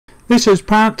This is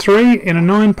part 3 in a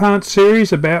 9-part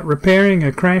series about repairing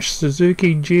a crashed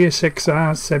Suzuki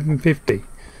GSXR750.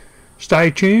 Stay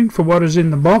tuned for what is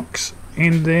in the box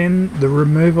and then the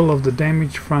removal of the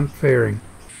damaged front fairing.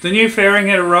 The new fairing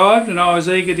had arrived and I was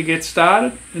eager to get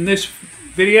started. In this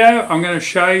video I'm going to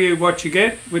show you what you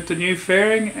get with the new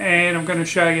fairing, and I'm going to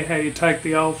show you how you take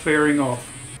the old fairing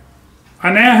off.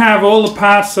 I now have all the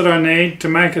parts that I need to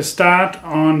make a start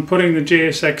on putting the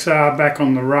GSXR back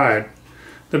on the road.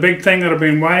 The big thing that I've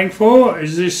been waiting for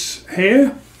is this here,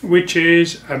 which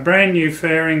is a brand new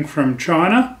fairing from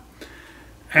China,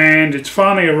 and it's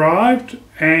finally arrived.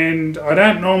 And I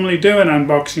don't normally do an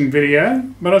unboxing video,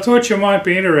 but I thought you might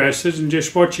be interested in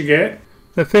just what you get.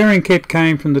 The fairing kit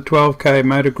came from the 12K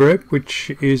Motor Group, which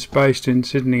is based in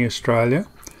Sydney, Australia.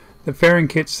 The fairing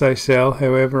kits they sell,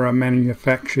 however, are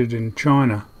manufactured in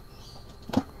China.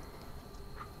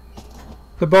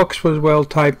 The box was well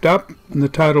taped up and the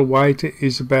total weight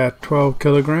is about 12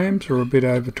 kilograms or a bit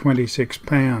over 26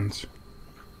 pounds.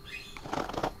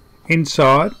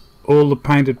 Inside, all the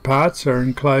painted parts are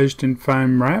enclosed in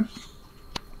foam wrap.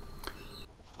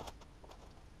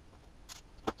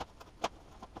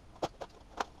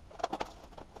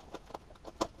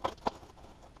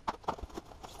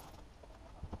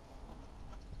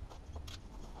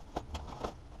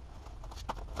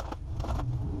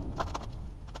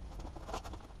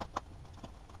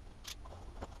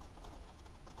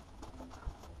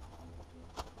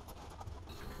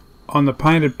 On the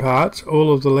painted parts,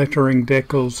 all of the lettering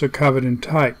decals are covered in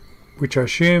tape, which I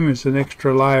assume is an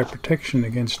extra layer of protection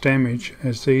against damage,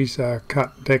 as these are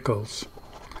cut decals.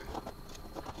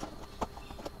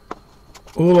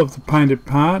 All of the painted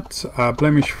parts are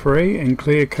blemish free and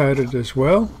clear coated as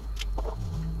well.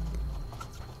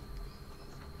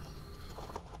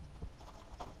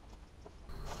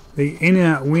 The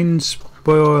inner wind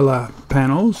spoiler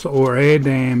panels or air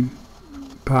dam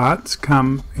parts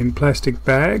come in plastic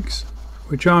bags,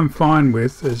 which I'm fine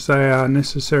with as they are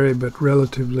necessary but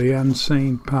relatively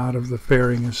unseen part of the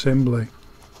fairing assembly.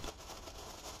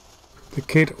 The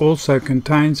kit also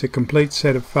contains a complete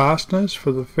set of fasteners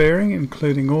for the fairing,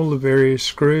 including all the various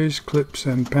screws, clips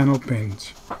and panel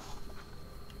pins.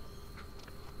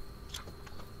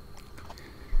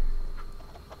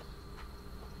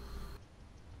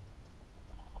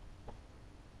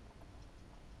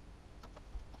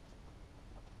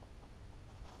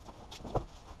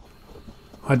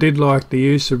 I did like the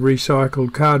use of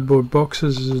recycled cardboard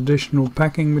boxes as additional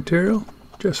packing material.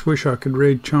 Just wish I could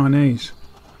read Chinese.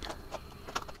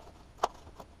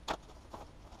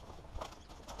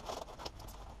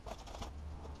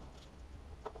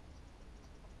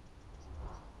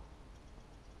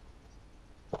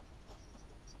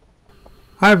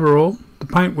 Overall, the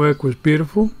paintwork was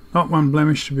beautiful, not one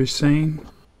blemish to be seen.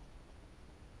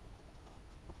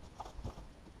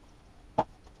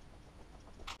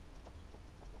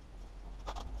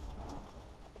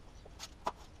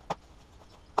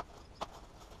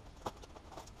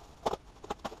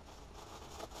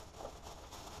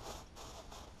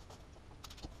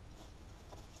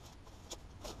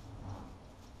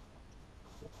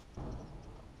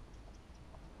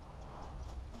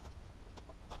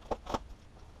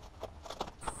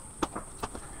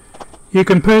 You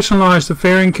can personalise the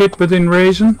fairing kit within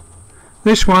reason.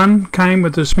 This one came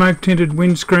with a smoke tinted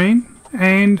windscreen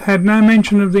and had no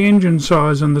mention of the engine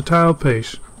size on the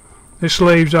tailpiece. This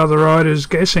leaves other riders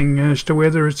guessing as to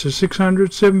whether it's a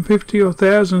 600, 750 or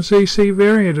 1000cc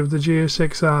variant of the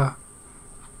GSXR.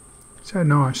 So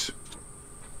nice.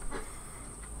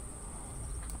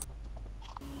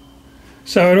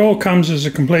 So it all comes as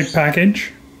a complete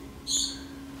package.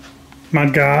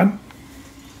 Mudguard,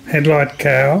 headlight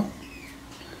cowl,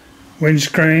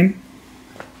 windscreen,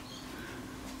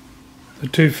 the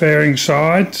two fairing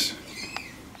sides,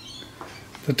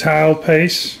 the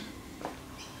tailpiece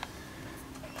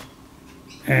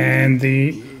and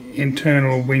the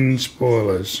internal wind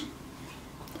spoilers.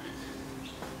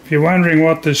 If you're wondering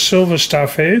what this silver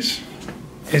stuff is,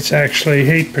 it's actually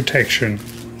heat protection.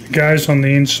 It goes on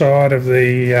the inside of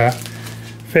the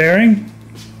fairing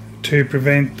to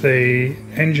prevent the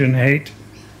engine heat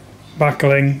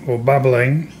buckling or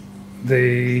bubbling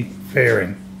the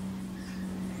fairing.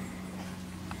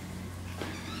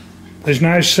 There's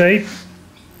no seat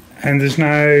and there's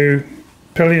no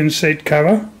pillion seat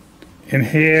cover. In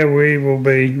here we will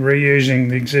be reusing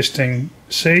the existing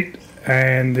seat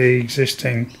and the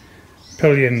existing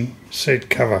pillion seat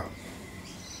cover.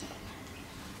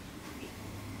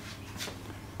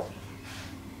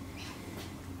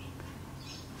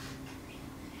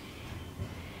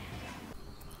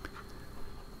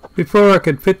 Before I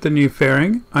could fit the new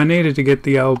fairing, I needed to get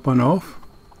the old one off.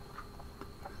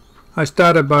 I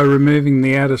started by removing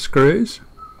the outer screws.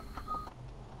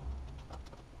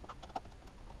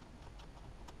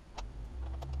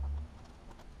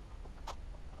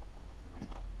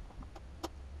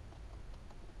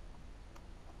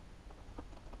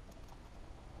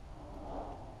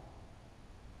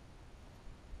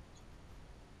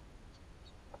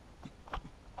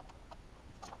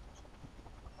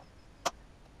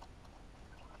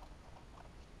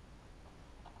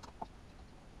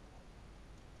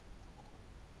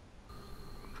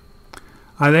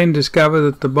 I then discovered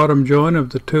that the bottom joint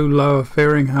of the two lower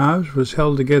fairing halves was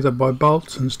held together by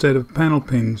bolts instead of panel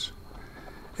pins.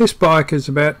 This bike is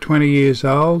about 20 years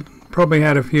old, probably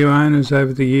had a few owners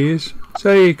over the years,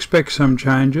 so you expect some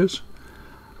changes.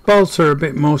 Bolts are a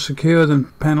bit more secure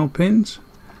than panel pins,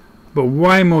 but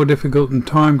way more difficult and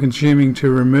time consuming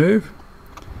to remove.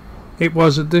 It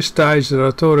was at this stage that I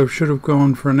thought I should have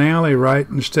gone for an hourly rate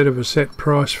instead of a set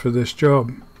price for this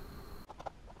job.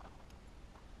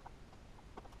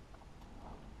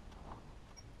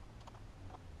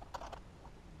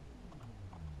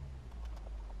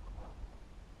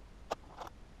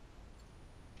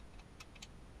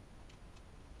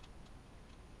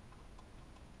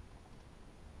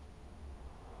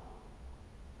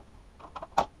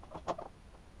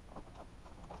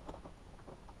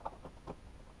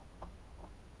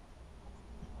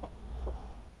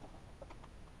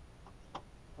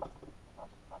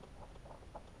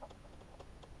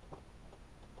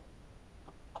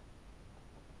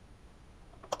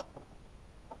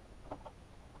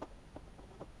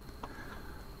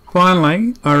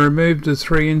 Finally, I removed the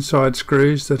three inside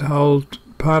screws that hold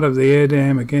part of the air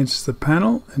dam against the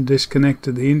panel and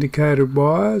disconnected the indicator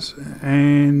wires,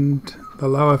 and the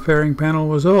lower fairing panel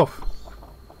was off.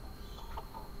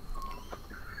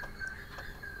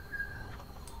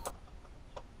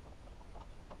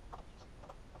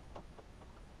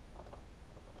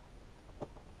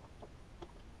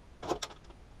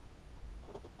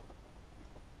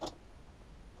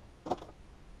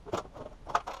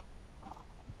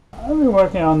 I've been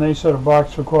working on these sort of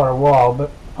bikes for quite a while,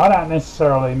 but I don't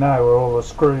necessarily know where all the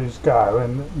screws go,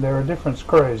 and there are different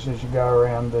screws as you go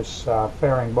around this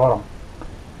fairing bottom.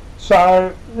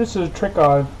 So this is a trick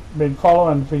I've been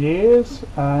following for years,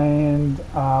 and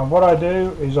what I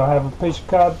do is I have a piece of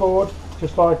cardboard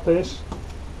just like this,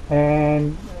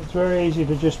 and it's very easy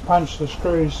to just punch the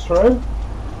screws through,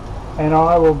 and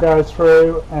I will go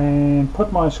through and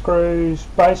put my screws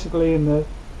basically in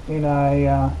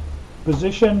a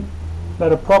position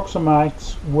that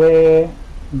approximates where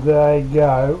they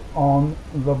go on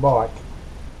the bike.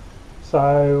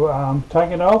 So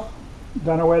take it off.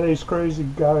 Don't know where these screws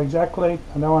go exactly.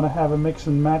 I don't want to have a mix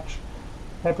and match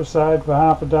episode for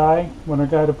half a day when I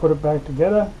go to put it back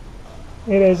together.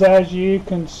 It is, as you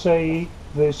can see,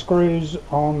 the screws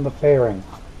on the fairing.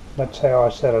 That's how I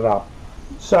set it up.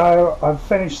 So I've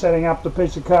finished setting up the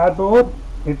piece of cardboard.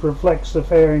 It reflects the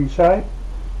fairing shape,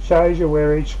 shows you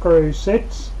where each screw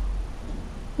sits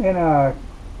in a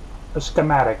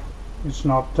schematic. It's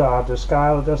not to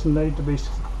scale, it doesn't need to be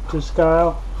to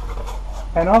scale.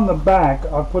 And on the back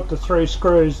I put the three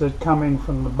screws that come in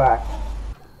from the back.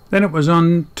 Then it was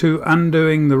on to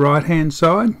undoing the right hand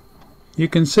side. You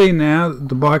can see now that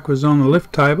the bike was on the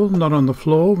lift table, not on the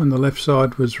floor when the left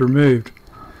side was removed.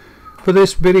 For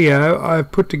this video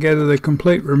I've put together the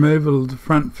complete removal of the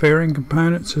front fairing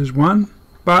components as one,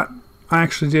 but I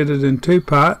actually did it in two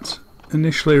parts,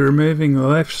 initially removing the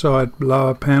left side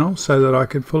lower panel so that I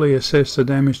could fully assess the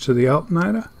damage to the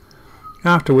alternator,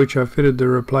 after which I fitted the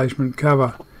replacement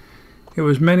cover. It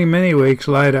was many weeks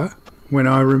later when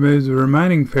I removed the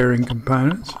remaining fairing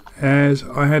components, as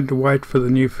I had to wait for the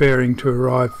new fairing to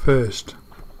arrive first.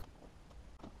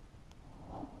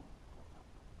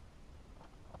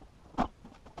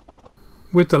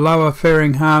 With the lower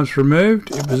fairing halves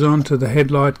removed, it was on to the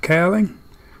headlight cowling.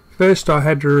 First I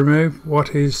had to remove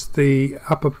what is the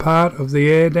upper part of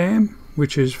the air dam,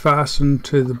 which is fastened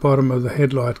to the bottom of the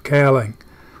headlight cowling.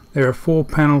 There are 4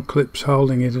 panel clips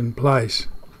holding it in place.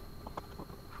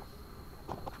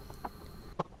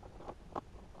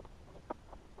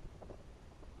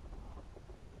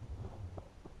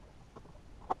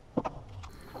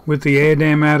 With the air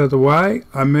dam out of the way,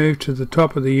 I moved to the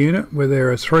top of the unit where there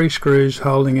are 3 screws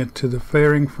holding it to the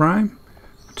fairing frame,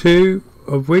 2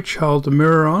 of which hold the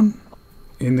mirror on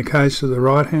in the case of the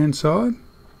right hand side,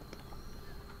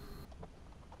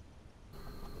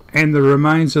 and the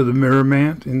remains of the mirror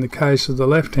mount in the case of the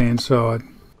left hand side.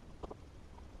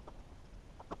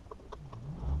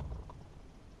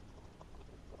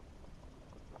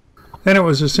 Then it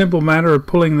was a simple matter of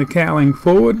pulling the cowling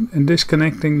forward and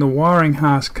disconnecting the wiring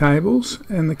harness cables,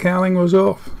 and the cowling was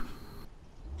off.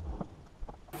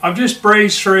 I've just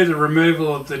breezed through the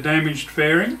removal of the damaged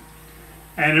fairing,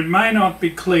 and it may not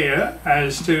be clear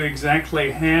as to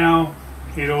exactly how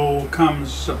it all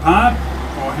comes apart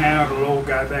or how it'll all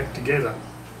go back together.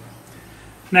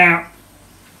 Now,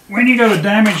 when you've got a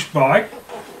damaged bike,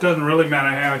 it doesn't really matter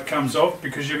how it comes off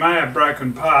because you may have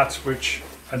broken parts which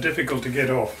are difficult to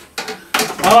get off.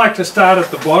 I like to start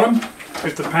at the bottom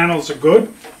if the panels are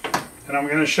good, and I'm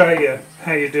going to show you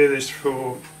how you do this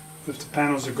if the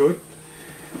panels are good.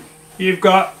 You've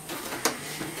got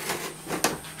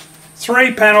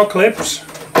 3 panel clips,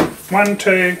 1,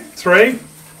 2, 3,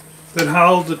 that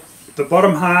hold the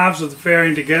bottom halves of the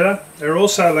fairing together. There are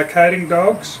also locating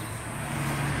dogs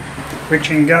which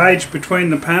engage between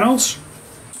the panels.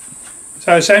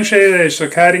 So essentially there's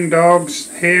locating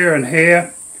dogs here and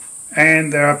here,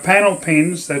 and there are panel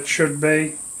pins that should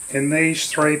be in these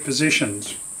 3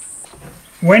 positions.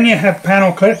 When you have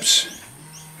panel clips,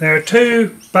 there are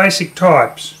 2 basic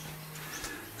types.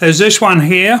 There's this one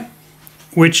here,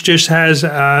 which just has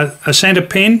a centre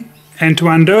pin, and to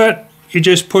undo it you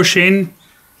just push in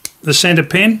the centre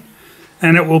pin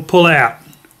and it will pull out.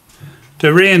 To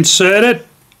reinsert it,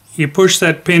 you push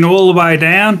that pin all the way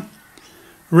down,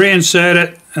 reinsert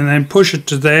it and then push it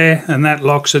to there, and that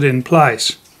locks it in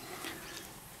place.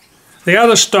 The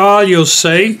other style you'll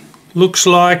see looks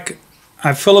like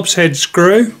a Phillips head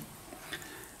screw,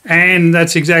 and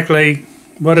that's exactly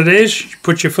what it is. You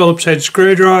put your Phillips head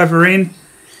screwdriver in,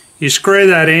 you screw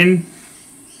that in,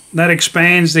 that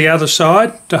expands the other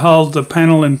side to hold the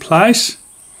panel in place,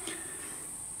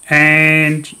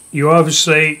 and you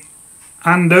obviously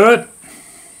undo it,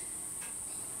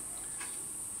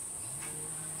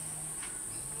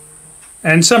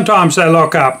 and sometimes they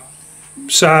lock up,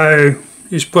 so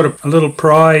you just put a little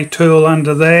pry tool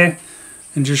under there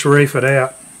and just reef it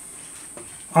out.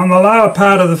 On the lower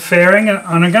part of the fairing, and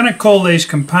I'm going to call these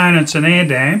components an air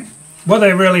dam, what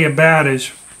they're really about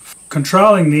is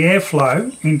controlling the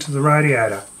airflow into the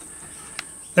radiator.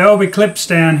 There will be clips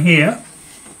down here,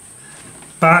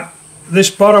 but this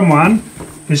bottom one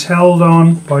is held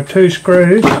on by 2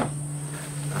 screws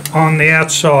on the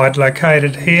outside,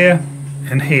 located here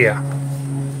and here.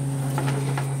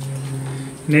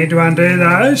 You need to undo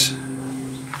those,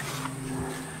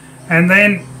 and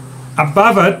then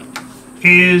above it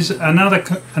is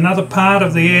another part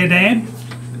of the air dam.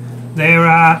 There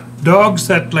are dogs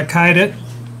that locate it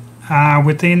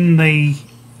within the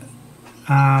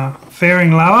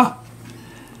fairing lower,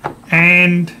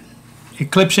 and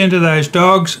it clips into those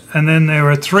dogs, and then there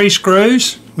are 3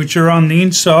 screws which are on the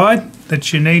inside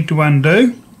that you need to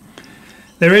undo.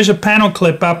 There is a panel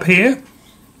clip up here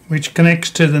which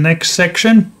connects to the next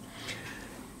section.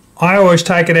 I always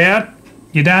take it out.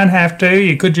 You don't have to,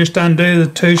 you could just undo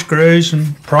the 2 screws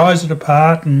and prise it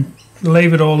apart and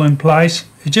leave it all in place.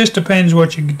 It just depends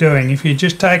what you're doing. If you're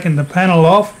just taking the panel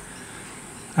off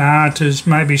to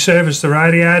maybe service the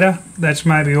radiator, that's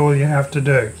maybe all you have to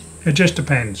do. It just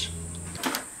depends.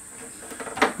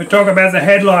 We talk about the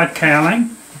headlight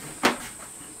cowling.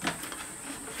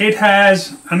 It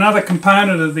has another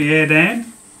component of the air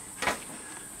dam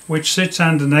which sits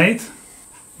underneath.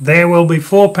 There will be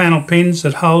 4 panel pins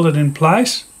that hold it in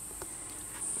place.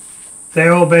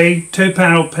 There will be 2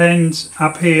 panel pins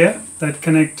up here that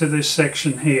connect to this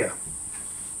section here.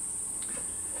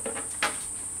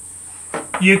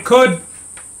 You could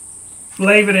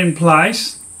leave it in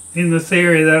place in the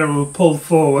theory that it will pull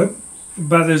forward,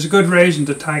 but there's a good reason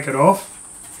to take it off.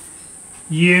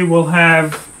 You will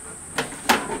have,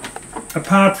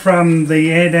 apart from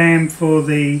the air dam for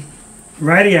the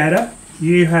radiator,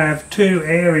 you have 2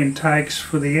 air intakes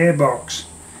for the airbox,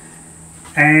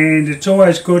 and it's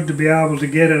always good to be able to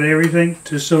get at everything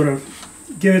to sort of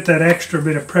give it that extra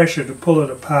bit of pressure to pull it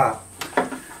apart.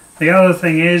 The other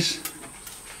thing is,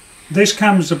 this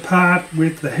comes apart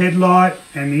with the headlight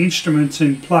and the instruments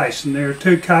in place, and there are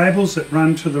 2 cables that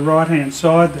run to the right hand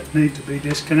side that need to be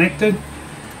disconnected,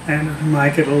 and it'll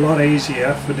make it a lot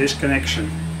easier for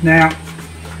disconnection. Now,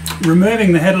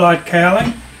 removing the headlight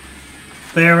cowling,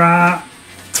 there are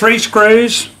 3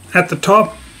 screws at the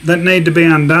top that need to be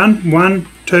undone. 1,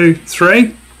 2,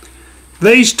 3.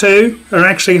 These 2 are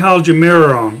actually hold your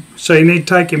mirror on, so you need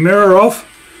to take your mirror off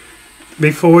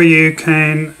before you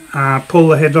can pull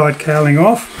the headlight cowling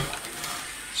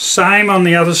off. Same on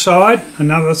the other side,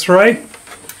 another 3.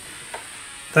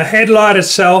 The headlight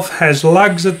itself has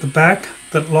lugs at the back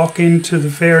that lock into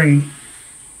the fairing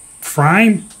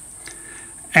frame,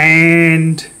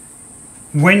 and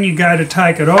when you go to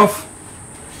take it off,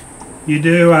 you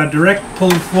do a direct pull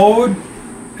forward,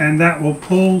 and that will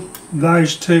pull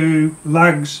those 2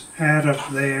 lugs out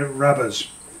of their rubbers.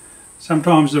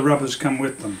 Sometimes the rubbers come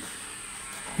with them.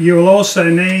 You will also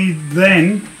need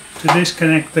then to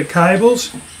disconnect the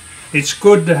cables. It's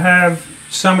good to have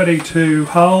somebody to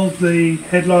hold the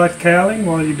headlight cowling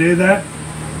while you do that,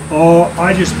 or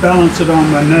I just balance it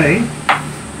on my knee.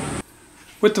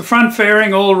 With the front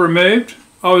fairing all removed,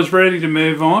 I was ready to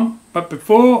move on, but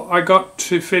before I got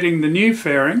to fitting the new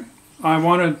fairing, I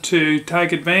wanted to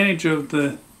take advantage of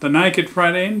the naked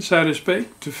front end, so to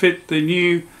speak, to fit the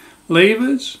new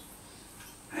levers,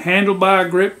 handlebar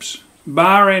grips,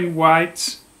 bar end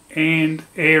weights and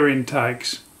air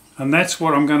intakes. And that's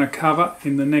what I'm going to cover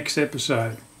in the next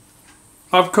episode.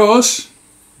 Of course,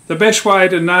 the best way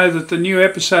to know that the new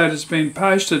episode has been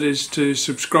posted is to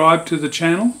subscribe to the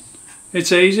channel.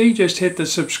 It's easy, just hit the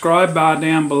subscribe bar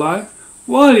down below.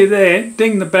 While you're there,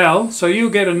 ding the bell so you'll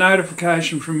get a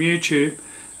notification from YouTube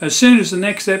as soon as the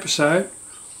next episode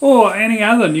or any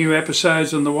other new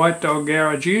episodes on the White Dog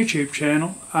Garage YouTube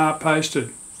channel are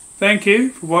posted. Thank you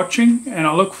for watching, and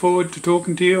I look forward to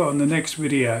talking to you on the next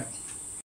video.